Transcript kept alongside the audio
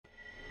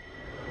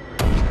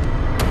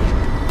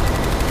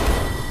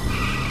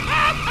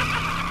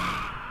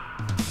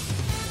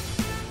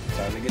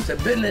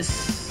the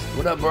business.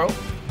 What up, bro?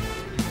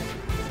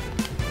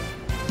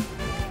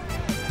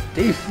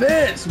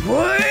 Defense,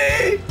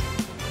 boy!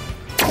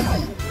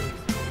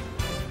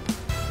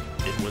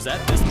 It was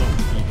at this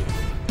moment he knew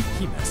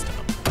he messed up.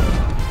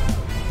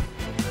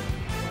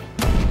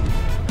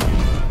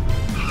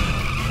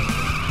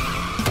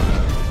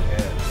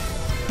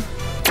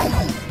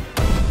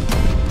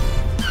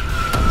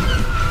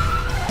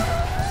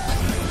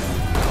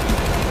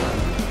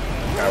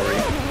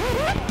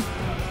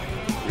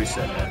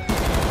 Reset that.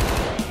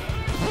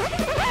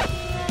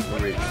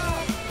 Marie.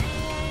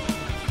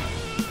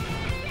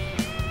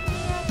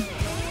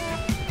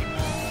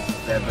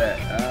 That back.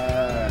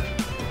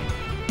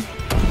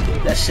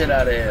 Get that shit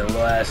out of here,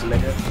 little ass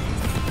nigga.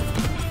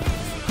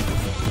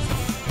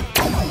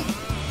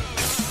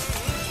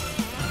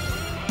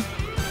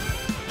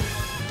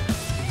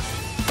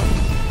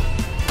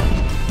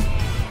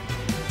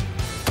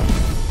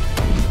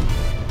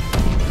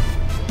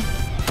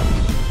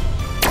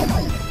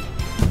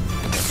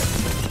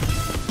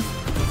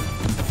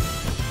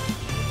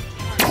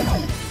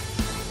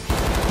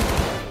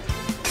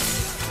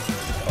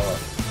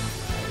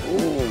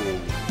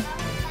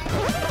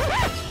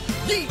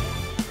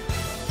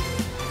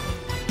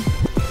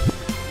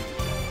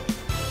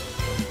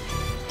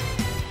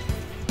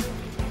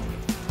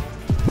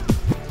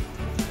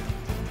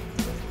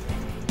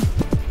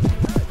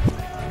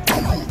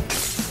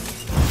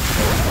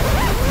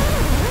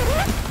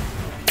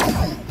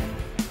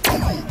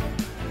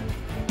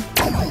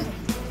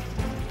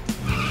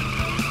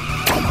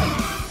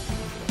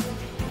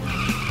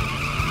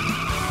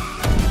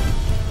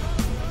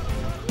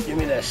 Give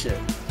me that shit.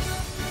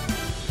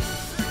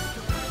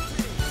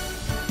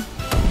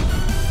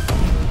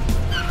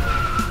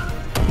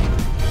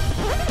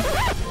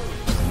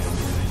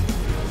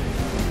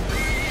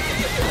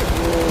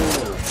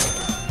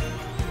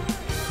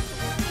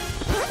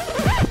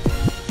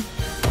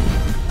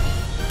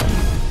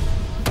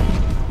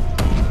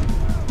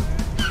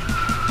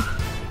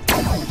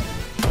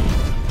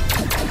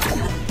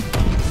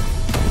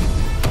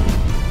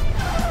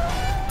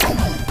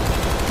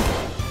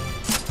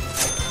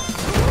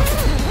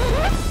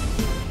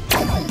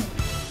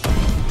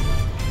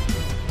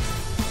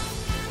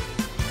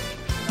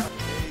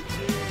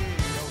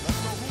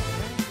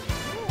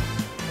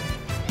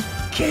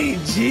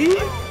 KG?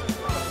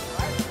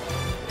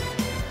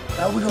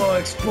 How we gonna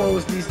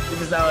expose these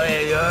niggas out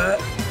here, you heard?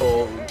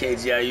 Oh,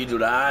 KG, how you do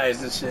the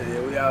eyes and shit?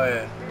 Yeah, we out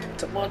here.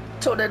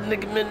 Told that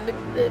nigga, man,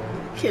 nigga,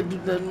 can't do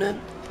that,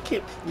 man.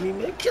 Can't me,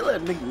 man. Kill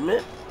that nigga,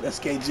 man. That's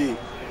KG.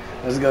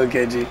 Let's go,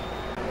 KG.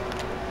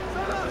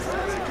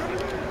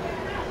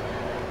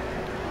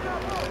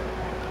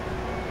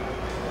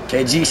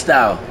 KG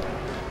style.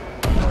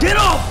 Get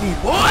off me,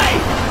 boy!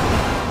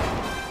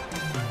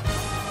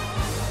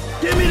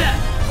 Give me that!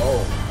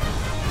 Oh,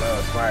 that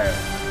was fire.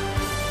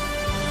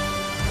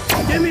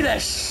 Give me that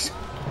shit.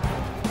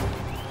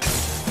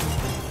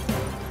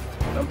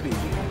 I'm PG.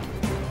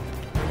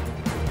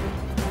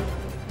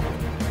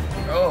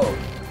 Oh.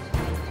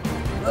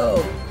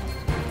 Oh.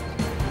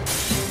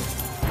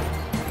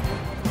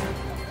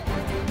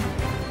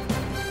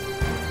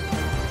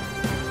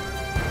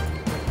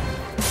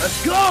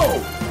 Let's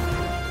go!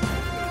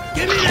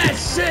 Give me that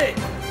shit!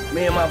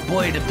 Me and my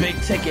boy, the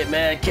big ticket,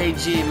 man.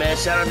 KG, man.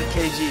 Shout out to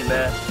KG,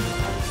 man.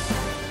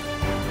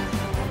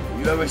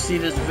 You ever see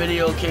this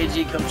video,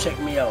 KG, come check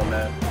me out,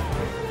 man.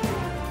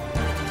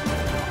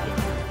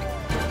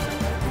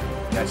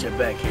 Got your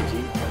back,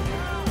 KG.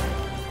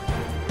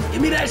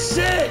 Give me that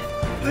shit!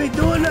 You ain't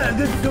doing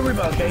nothing. Good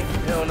rebound, K.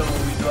 They don't know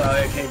what we do out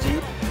here,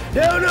 KG.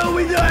 They don't know what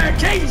we do out here,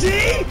 KG!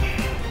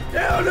 They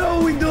don't know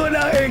what we doing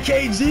out here,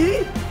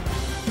 KG!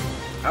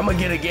 I'm gonna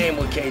get a game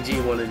with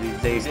KG one of these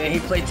days. And he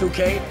play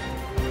 2K?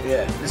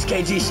 Yeah, this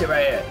KG shit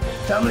right here.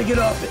 Tell him to get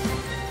off it.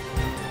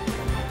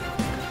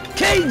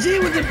 KG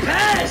with the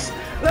pass!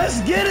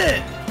 Let's get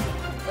it!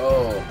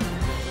 Oh.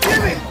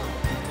 Give me!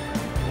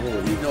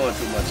 Oh, he doing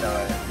too much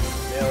out here.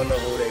 They don't know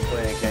who they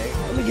playing, K.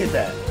 Let me get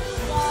that.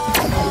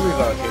 Good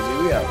rebound, KG.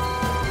 We out.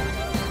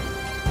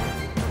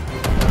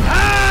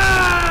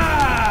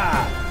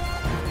 Ah!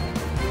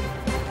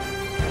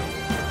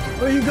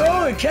 Where you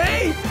going,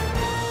 K?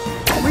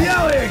 We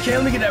out here, K.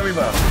 Let me get that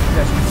rebound.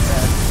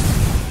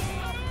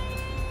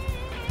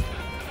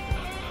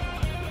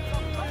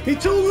 He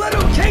too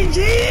little,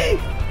 KG!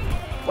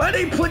 Why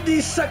they put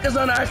these suckers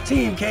on our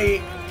team,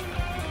 K?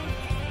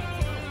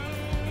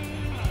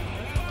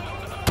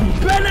 You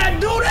better not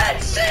do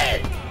that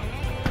shit!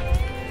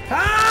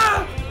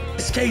 Huh?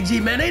 It's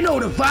KG, man. They know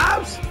the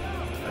vibes.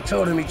 I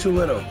told him he too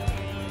little.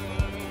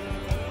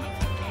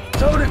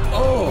 Told him,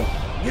 oh,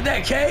 get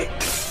that, K?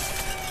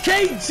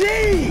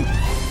 KG!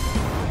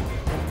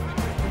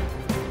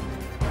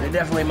 They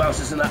definitely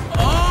mouses in the,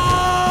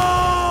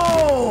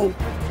 oh!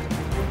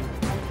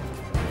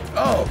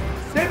 Oh,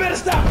 they better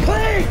stop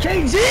playing,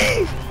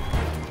 KG!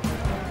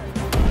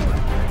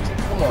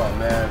 Come on,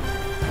 man.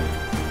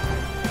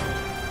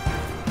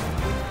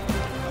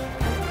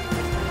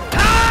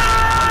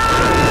 Ah!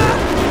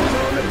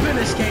 The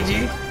finish,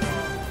 KG.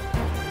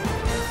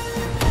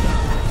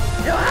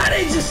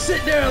 they just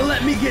sit there and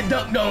let me get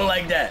dunked on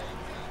like that?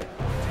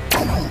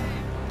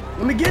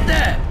 Let me get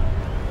that.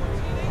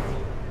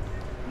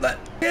 Let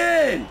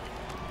in.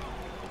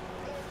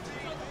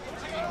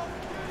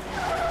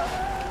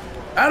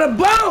 Out of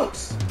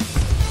bounds.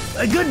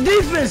 A good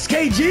defense,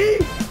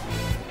 KG.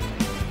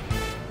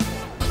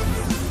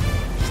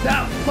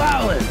 Stop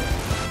fouling.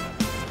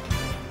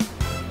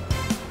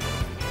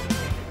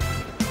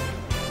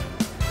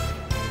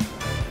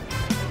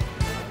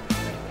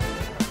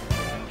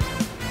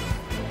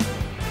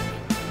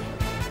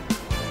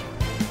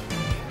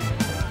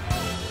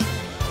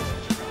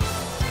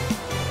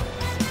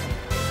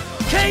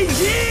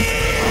 KG!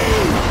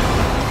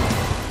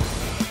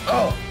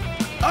 Oh!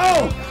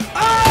 Oh!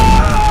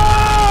 Oh!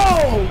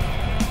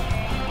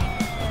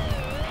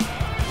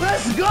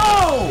 Let's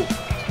go!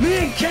 Me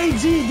and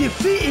KG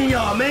defeating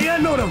y'all, man. Y'all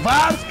know the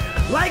vibes.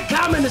 Like,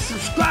 comment, and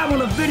subscribe on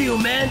the video,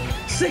 man.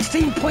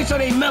 16 points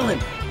on a melon.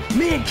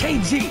 Me and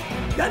KG.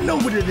 Y'all know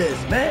what it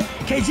is, man.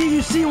 KG,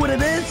 you see what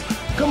it is?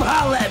 Come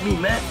holler at me,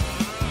 man.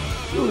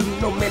 You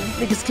know, man, these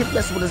niggas keep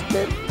messing with us,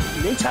 man.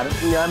 They try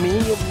to, you know what I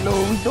mean? You know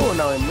what we doing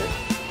out here, man.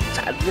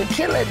 Try to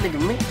kill that nigga,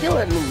 man. Kill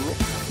that nigga, man.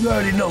 You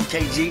already know,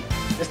 KG.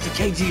 That's the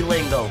KG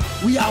lingo.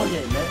 We out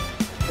here, man.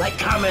 Like,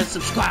 comment,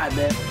 subscribe,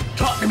 man.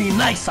 Talk to me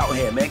nice out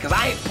here, man, because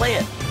I ain't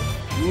playing.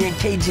 Me and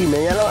KG,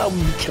 man. Y'all know how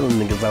we be killing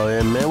niggas out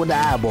here, man. With the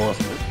eyeballs,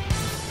 man.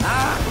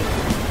 Ah.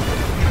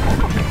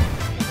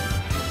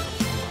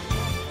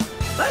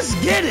 Let's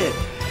get it.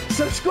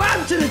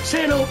 Subscribe to the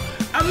channel.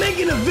 I'm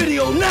making a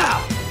video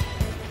now.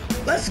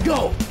 Let's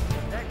go.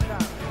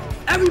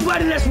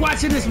 Everybody that's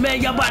watching this, man,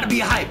 y'all about to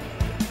be hyped.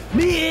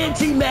 Me and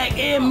T-Mac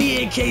and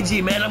me and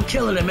KG, man. I'm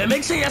killing it, man.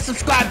 Make sure y'all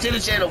subscribe to the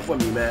channel for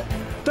me, man.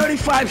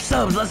 35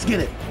 subs. Let's get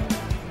it.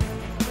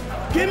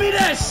 Give me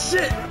that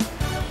shit.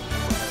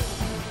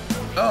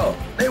 Oh,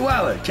 they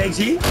wildin'.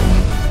 KG?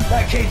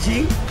 Not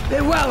KG.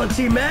 They wildin',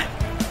 T-Mac.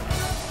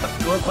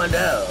 Fuck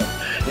Quandel.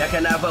 Y'all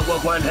cannot fuck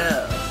with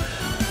Quandel.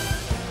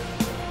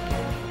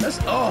 That's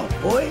all,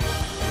 boy.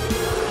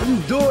 What you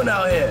doing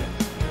out here?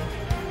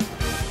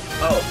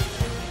 Oh.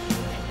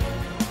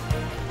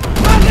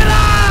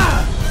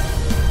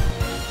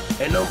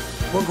 Ain't no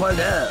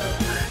Quandel.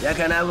 Y'all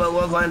can have a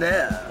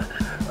Quandel.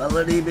 All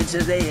of these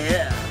bitches, they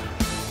here.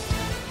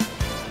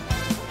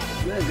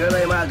 That girl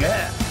ain't my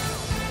girl.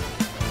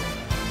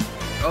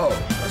 Oh,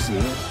 I see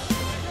you.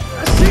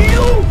 I see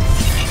you!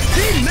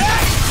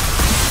 T-Mac!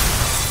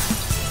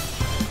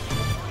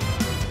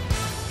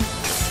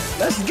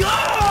 Let's go!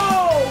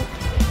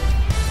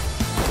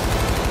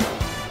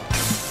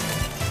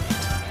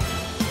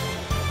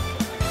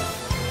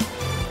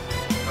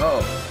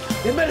 Oh,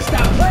 you better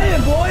stop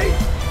playing, boy!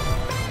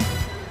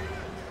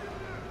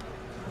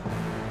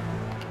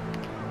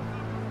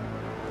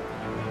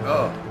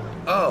 Oh,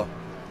 oh,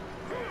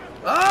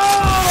 oh!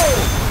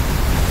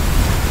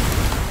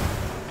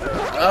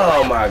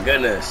 Oh my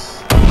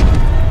goodness.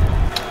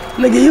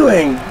 Nigga, you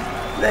ain't,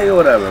 nigga,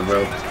 whatever,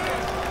 bro.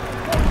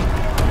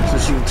 So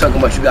she talking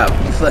about you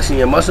flexing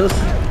your muscles?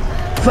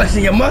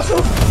 Flexing your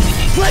muscles?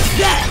 Flex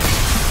that!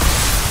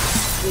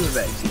 Give it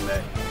back,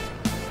 T-Mac.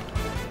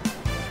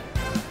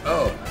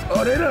 Oh,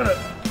 oh, they done it.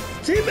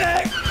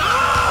 T-Mac,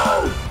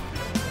 oh!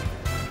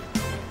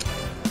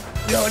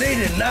 Yo, they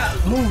did not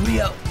move me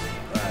up.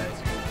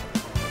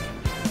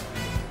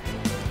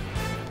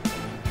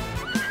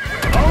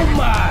 Oh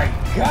my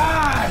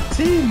God,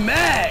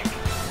 T-Mac!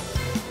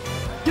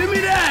 Give me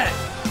that!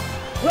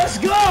 Let's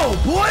go,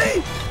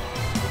 boy!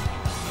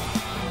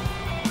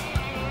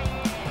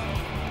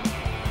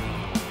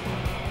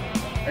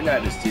 I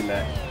got this,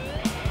 T-Mac.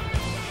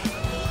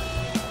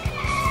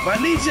 If I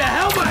need your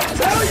help, I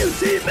tell you,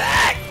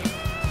 T-Mac!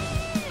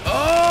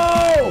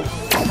 Oh!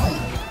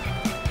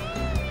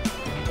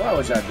 Why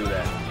would y'all do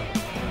that?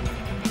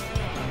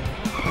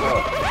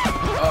 Oh.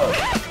 Oh.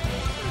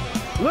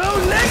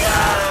 Little nigga!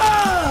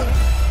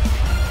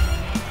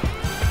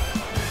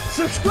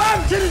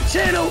 Subscribe to the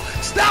channel.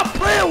 Stop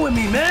playing with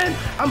me, man.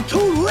 I'm too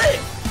lit.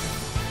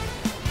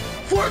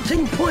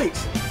 14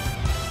 points.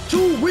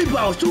 2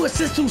 rebounds, 2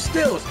 assists, 2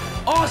 steals.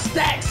 All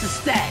stacks to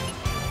stack.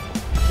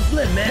 It's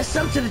lit, man.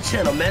 Sub to the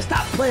channel, man.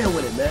 Stop playing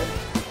with it, man.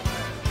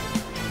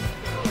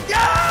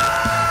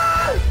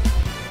 Yeah!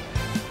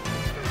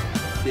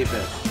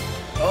 Defense.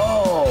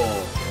 Oh.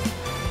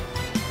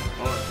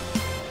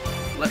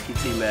 Lucky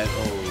T-Mac.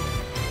 Oh.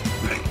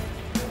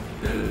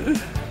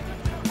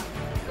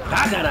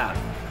 Hagara.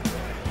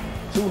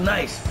 Too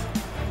nice.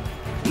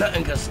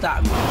 Nothing can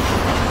stop me.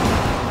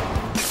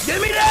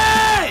 Give me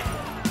that!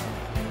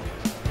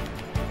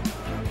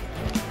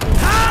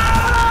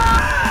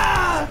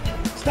 Ah!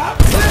 Stop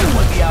playing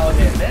with me out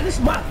here, man. This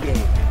is my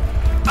game.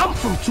 I'm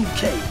from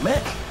 2K,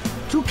 man.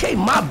 2K,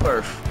 my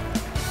birth.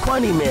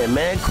 Quanny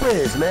man,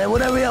 Quiz, man.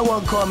 Whatever y'all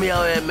want to call me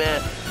out here,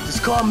 man.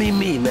 Just call me,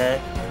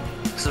 man.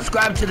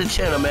 Subscribe to the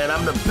channel, man.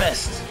 I'm the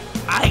best.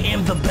 I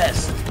am the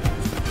best.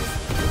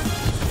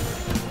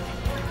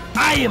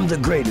 I am the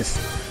greatest.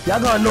 Y'all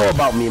gonna know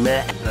about me,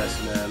 man. Yes,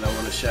 man. I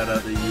want to shout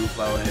out the youth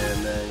out here,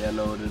 man. Y'all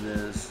know what it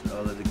is.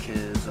 All of the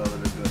kids, all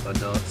of the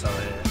adults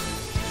out here.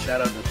 shout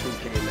out to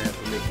 2K, man,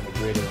 for making a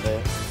great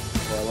event,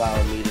 for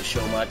allowing me to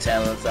show my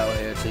talents out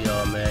here to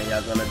y'all, man.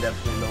 Y'all gonna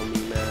definitely know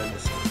me, man.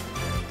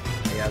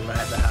 Y'all gonna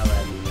have to holler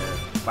at me, man.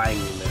 Find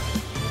me, man.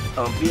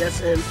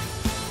 PSN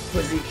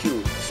Quizzy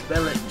Q.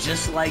 Spell it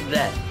just like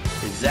that.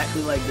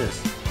 Exactly like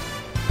this.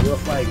 You'll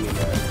find me,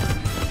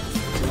 man.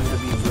 Continue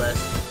to be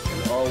blessed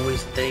and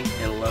always think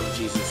and love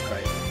Jesus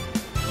Christ.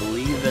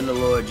 Believe in the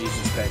Lord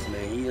Jesus Christ,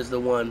 man. He is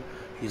the one.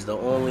 He's the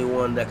only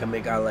one that can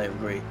make our life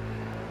great.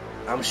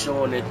 I'm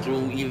showing it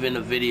through even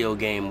the video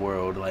game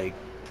world. Like,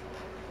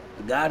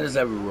 God is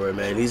everywhere,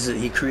 man.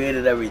 He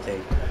created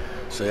everything.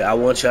 So I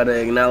want y'all to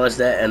acknowledge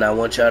that, and I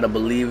want y'all to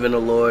believe in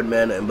the Lord,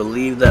 man, and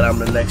believe that I'm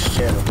the next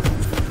channel.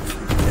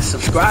 And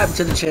subscribe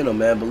to the channel,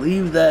 man.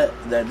 Believe that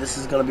this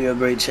is gonna be a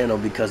great channel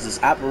because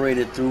it's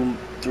operated through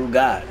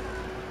God.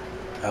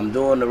 I'm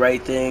doing the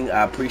right thing.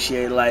 I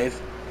appreciate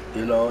life,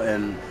 you know,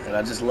 and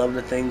I just love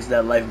the things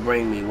that life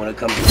bring me when it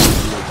comes to people.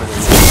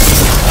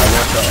 I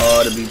want y'all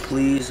all to be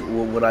pleased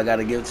with what I got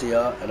to give to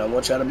y'all, and I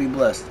want y'all to be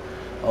blessed.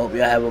 I hope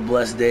y'all have a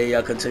blessed day.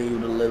 Y'all continue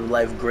to live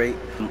life great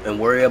and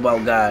worry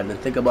about God and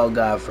think about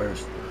God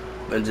first.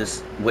 And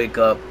just wake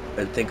up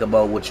and think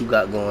about what you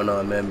got going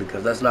on, man,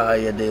 because that's not how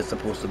your day is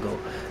supposed to go.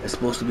 It's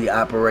supposed to be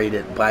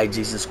operated by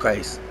Jesus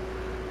Christ.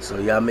 So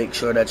y'all make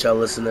sure that y'all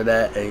listen to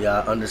that and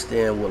y'all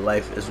understand what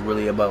life is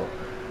really about.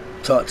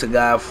 Talk to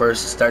God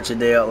first. Start your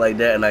day out like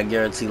that, and I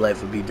guarantee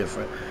life will be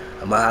different.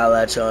 I'm going to holler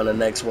at y'all on the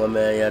next one,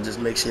 man. Y'all just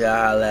make sure y'all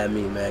holler at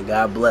me, man.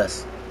 God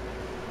bless.